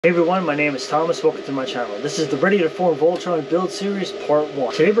Hey everyone, my name is Thomas. Welcome to my channel. This is the Ready to Form Voltron build series part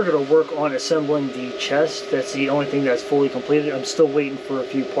 1. Today we're going to work on assembling the chest. That's the only thing that's fully completed. I'm still waiting for a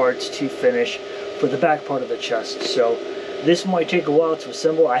few parts to finish for the back part of the chest. So this might take a while to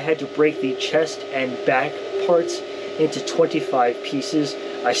assemble. I had to break the chest and back parts into 25 pieces.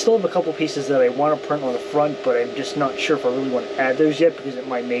 I still have a couple pieces that I want to print on the front, but I'm just not sure if I really want to add those yet because it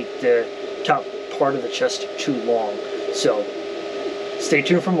might make the top part of the chest too long. So stay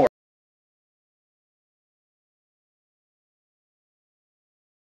tuned for more.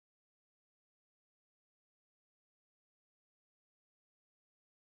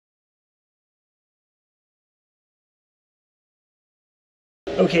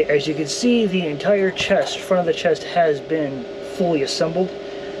 Okay, as you can see, the entire chest, front of the chest, has been fully assembled.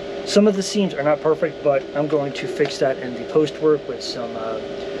 Some of the seams are not perfect, but I'm going to fix that in the post work with some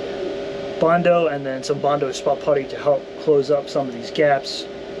Bondo and then some Bondo spot putty to help close up some of these gaps.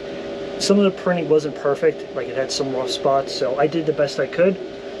 Some of the printing wasn't perfect, like it had some rough spots, so I did the best I could.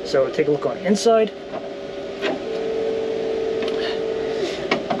 So take a look on the inside.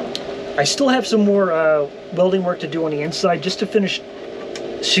 I still have some more welding work to do on the inside just to finish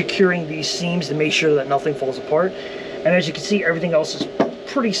securing these seams to make sure that nothing falls apart. And as you can see, everything else is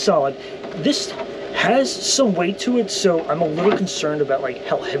pretty solid. This has some weight to it, so I'm a little concerned about like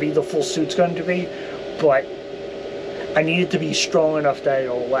how heavy the full suit's going to be, but I need it to be strong enough that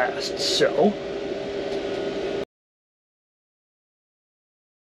it'll last. So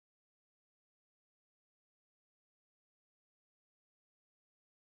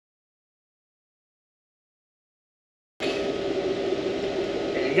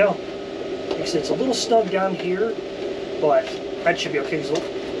there you go. It's a little snug down here, but that should be okay. So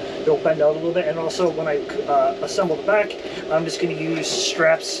it'll bend out a little bit. And also when I assemble the back, I'm just going to use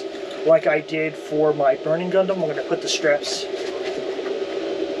straps like I did for my burning gundam. I'm going to put the straps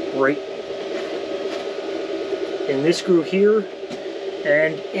right in this groove here,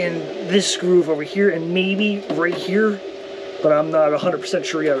 and in this groove over here, and maybe right here, but I'm not 100%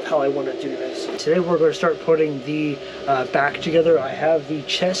 sure yet of how I want to do this. Today we're going to start putting the back together. I have the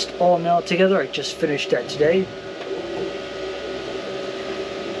chest all now together. I just finished that today.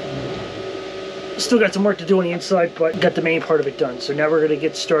 Still got some work to do on the inside, but got the main part of it done. So now we're going to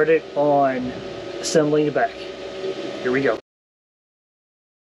get started on assembling the back. Here we go.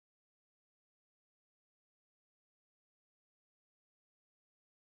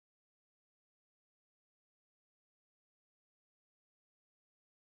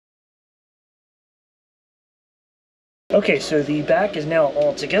 Okay, so the back is now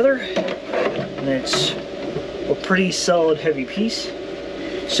all together, and it's a pretty solid heavy piece.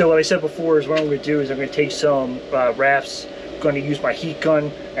 So what I said before is what I'm going to do is I'm going to take some rafts, I'm going to use my heat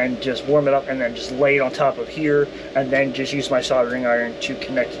gun and just warm it up and then just lay it on top of here, and then just use my soldering iron to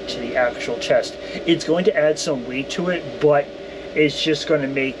connect it to the actual chest. It's going to add some weight to it, but it's just going to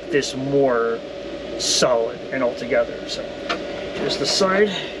make this more solid and all together. So here's the side.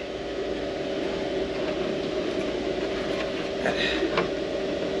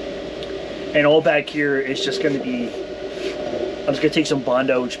 And all back here is just going to be, I'm just going to take some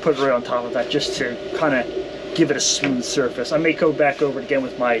Bondo and just put it right on top of that just to kind of give it a smooth surface. I may go back over it again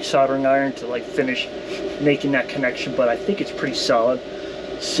with my soldering iron to like finish making that connection, but I think it's pretty solid.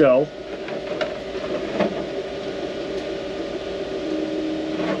 So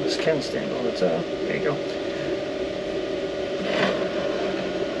this can stand on its own. There you go.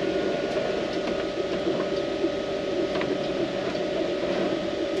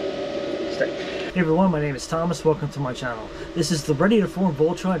 Hey everyone, my name is Thomas. Welcome to my channel. This is the Ready to Form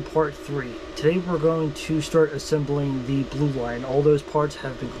Voltron Part 3. Today we're going to start assembling the blue line. All those parts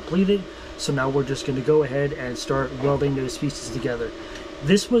have been completed, so now we're just going to go ahead and start welding those pieces together.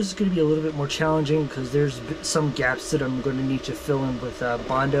 This was going to be a little bit more challenging because there's some gaps that I'm going to need to fill in with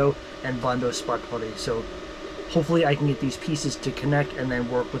Bondo and Bondo spot putty. So hopefully I can get these pieces to connect and then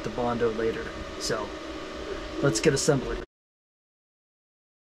work with the Bondo later. So let's get assembling.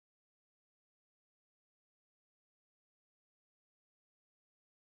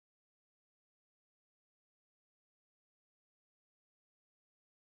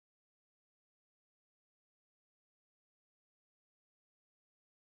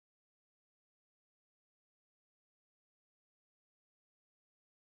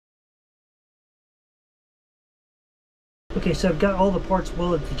 Okay, so I've got all the parts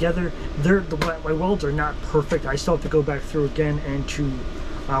welded together. My welds are not perfect. I still have to go back through again and to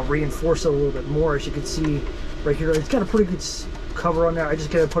reinforce it a little bit more. As you can see right here, it's got a pretty good cover on there. I just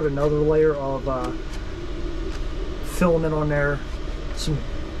got to put another layer of filament on there, some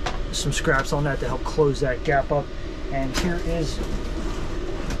scraps on that to help close that gap up. And here is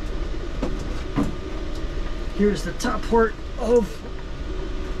Here's the top part of,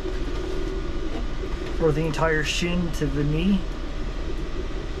 or the entire shin to the knee.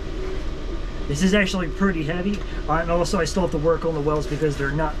 This is actually pretty heavy, and also I still have to work on the welds because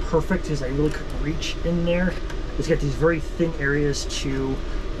they're not perfect because I really couldn't reach in there. It's got these very thin areas to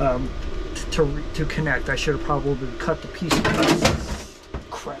connect. I should have probably cut the piece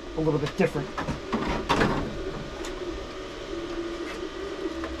crap a little bit different.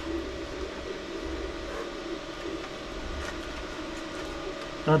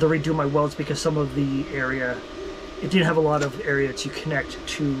 I had to redo my welds because some of the area, it didn't have a lot of area to connect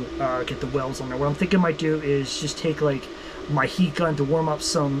to get the welds on there. What I'm thinking I might do is just take like my heat gun to warm up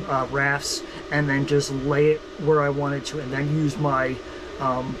some rafts and then just lay it where I wanted to, and then use my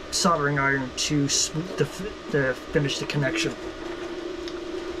soldering iron to smooth to finish the connection.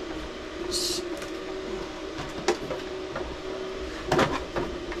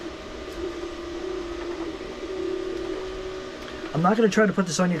 I'm not going to try to put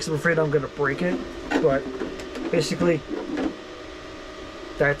this on you because I'm afraid I'm going to break it, but basically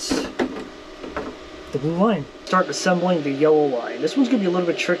that's the blue line. Start assembling the yellow line. This one's going to be a little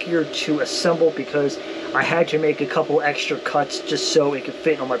bit trickier to assemble because I had to make a couple extra cuts just so it could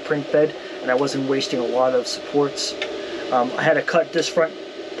fit on my print bed and I wasn't wasting a lot of supports. I had to cut this front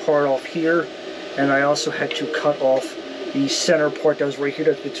part off here, and I also had to cut off the center part that was right here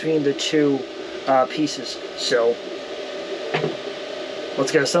that's between the two pieces. So let's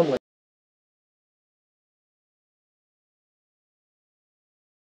get assembling.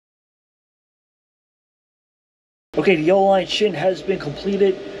 Okay, the yellow line shin has been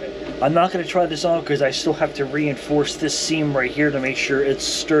completed. I'm not going to try this on because I still have to reinforce this seam right here to make sure it's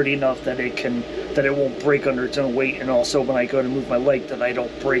sturdy enough that it won't break under its own weight, and also when I go to move my leg that I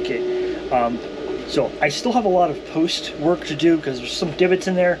don't break it. So I still have a lot of post work to do because there's some divots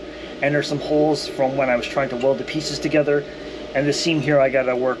in there and there's some holes from when I was trying to weld the pieces together. And the seam here I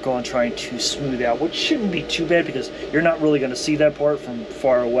gotta work on trying to smooth out, which shouldn't be too bad because you're not really gonna see that part from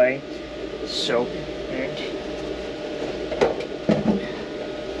far away. So, and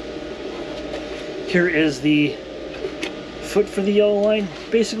here is the foot for the yellow line.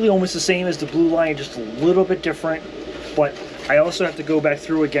 Basically almost the same as the blue line, just a little bit different. But I also have to go back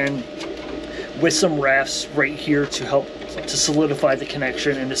through again with some rafts right here to help to solidify the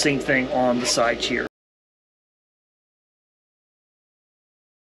connection, and the same thing on the sides here.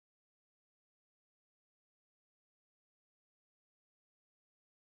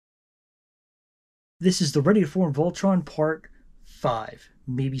 This is the Ready to Form Voltron Part 5,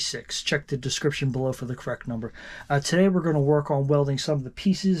 maybe 6. Check the description below for the correct number. Today we're going to work on welding some of the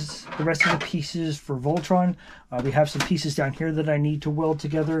pieces, the rest of the pieces for Voltron. We have some pieces down here that I need to weld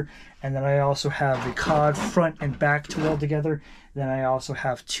together, and then I also have the cod front and back to weld together. Then I also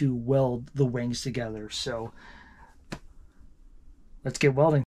have to weld the wings together. So let's get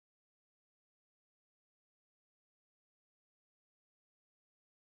welding.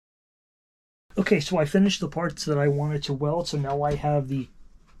 Okay, so I finished the parts that I wanted to weld, so now I have the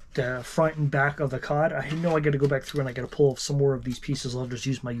front and back of the cod. I know I got to go back through and I got to pull some more of these pieces. I'll just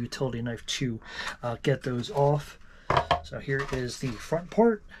use my utility knife to get those off. So here is the front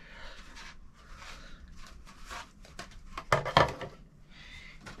part.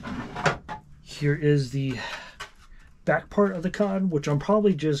 Here is the back part of the cod, which I'm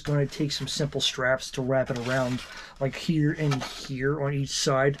probably just going to take some simple straps to wrap it around like here and here on each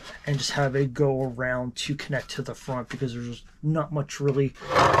side and just have it go around to connect to the front because there's not much really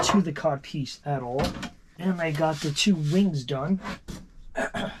to the cod piece at all. And I got the two wings done.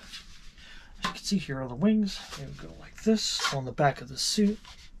 As you can see, here are the wings. They go like this on the back of the suit.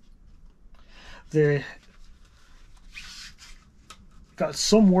 They got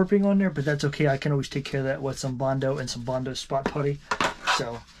some warping on there, but that's okay. I can always take care of that with some Bondo and some Bondo spot putty.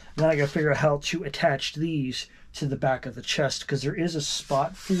 So then I gotta figure out how to attach these to the back of the chest because there is a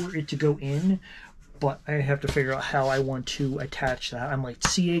spot for it to go in, but I have to figure out how I want to attach that. I might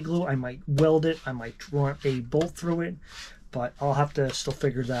CA glue, I might weld it, I might run a bolt through it, but I'll have to still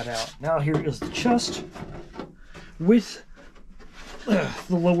figure that out. Now here is the chest with the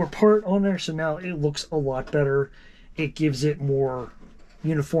lower part on there, so now it looks a lot better. It gives it more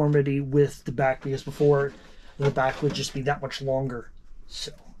uniformity with the back because before the back would just be that much longer.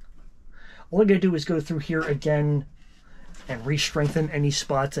 So all I gotta do is go through here again and re-strengthen any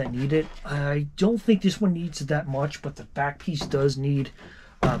spots that need it. I don't think this one needs that much, but the back piece does need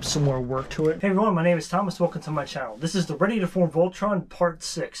some more work to it. Hey everyone, my name is Thomas. Welcome to my channel. This is the Ready to Form Voltron Part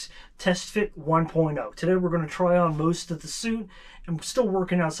 6, Test Fit 1.0. Today we're going to try on most of the suit. I'm still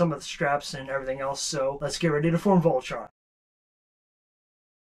working out some of the straps and everything else, so let's get ready to form Voltron.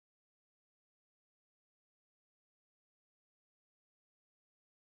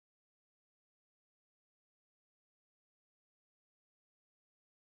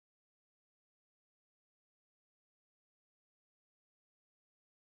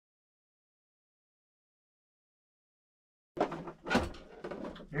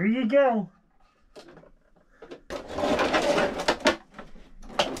 There you go.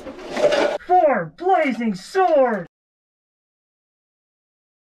 Form blazing sword.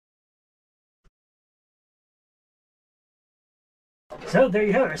 So there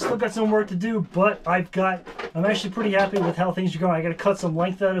you have it. I still got some work to do, but I'm actually pretty happy with how things are going. I got to cut some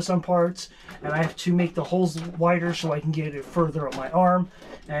length out of some parts, and I have to make the holes wider so I can get it further up my arm,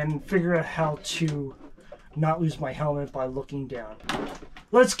 and figure out how to not lose my helmet by looking down.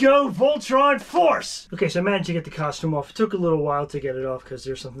 Let's go, Voltron Force! Okay, so I managed to get the costume off. It took a little while to get it off because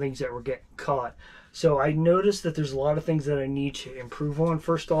there's some things that were getting caught. So I noticed that there's a lot of things that I need to improve on.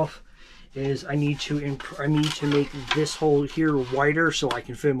 First off, is I need to make this hole here wider so I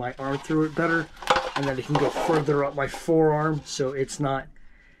can fit my arm through it better, and then it can go further up my forearm so it's not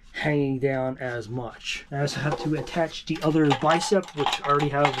hanging down as much. I also have to attach the other bicep, which I already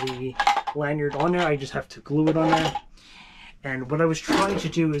have the lanyard on there. I just have to glue it on there. And what I was trying to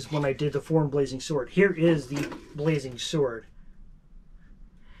do is when I did the Form Blazing Sword, here is the Blazing Sword.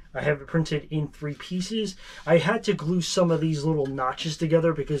 I have it printed in 3 pieces. I had to glue some of these little notches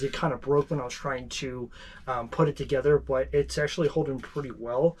together because it kind of broke when I was trying to put it together, but it's actually holding pretty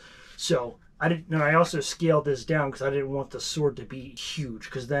well. So I also scaled this down because I didn't want the sword to be huge,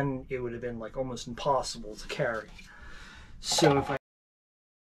 because then it would have been like almost impossible to carry. So if I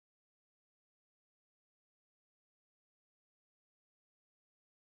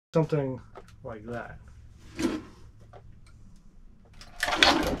something like that.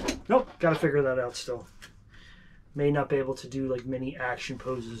 Nope, gotta figure that out still. May not be able to do like many action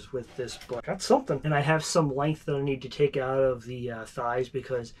poses with this, but got something. And I have some length that I need to take out of the thighs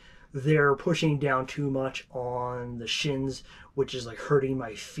because they're pushing down too much on the shins, which is like hurting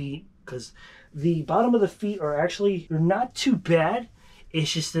my feet, because the bottom of the feet are actually, they're not too bad.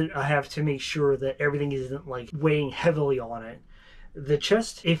 It's just that I have to make sure that everything isn't like weighing heavily on it. The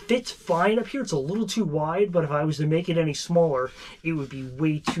chest, it fits fine up here. It's a little too wide, but if I was to make it any smaller, it would be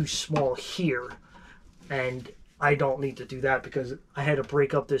way too small here. And I don't need to do that because I had to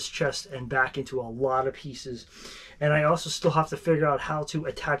break up this chest and back into a lot of pieces. And I also still have to figure out how to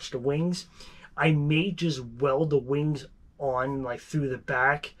attach the wings. I may just weld the wings on like through the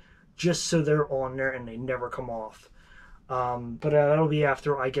back just so they're on there and they never come off. But that'll be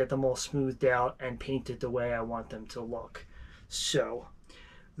after I get them all smoothed out and painted the way I want them to look. So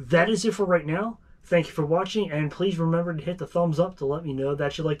that is it for right now. Thank you for watching, and please remember to hit the thumbs up to let me know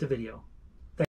that you liked the video.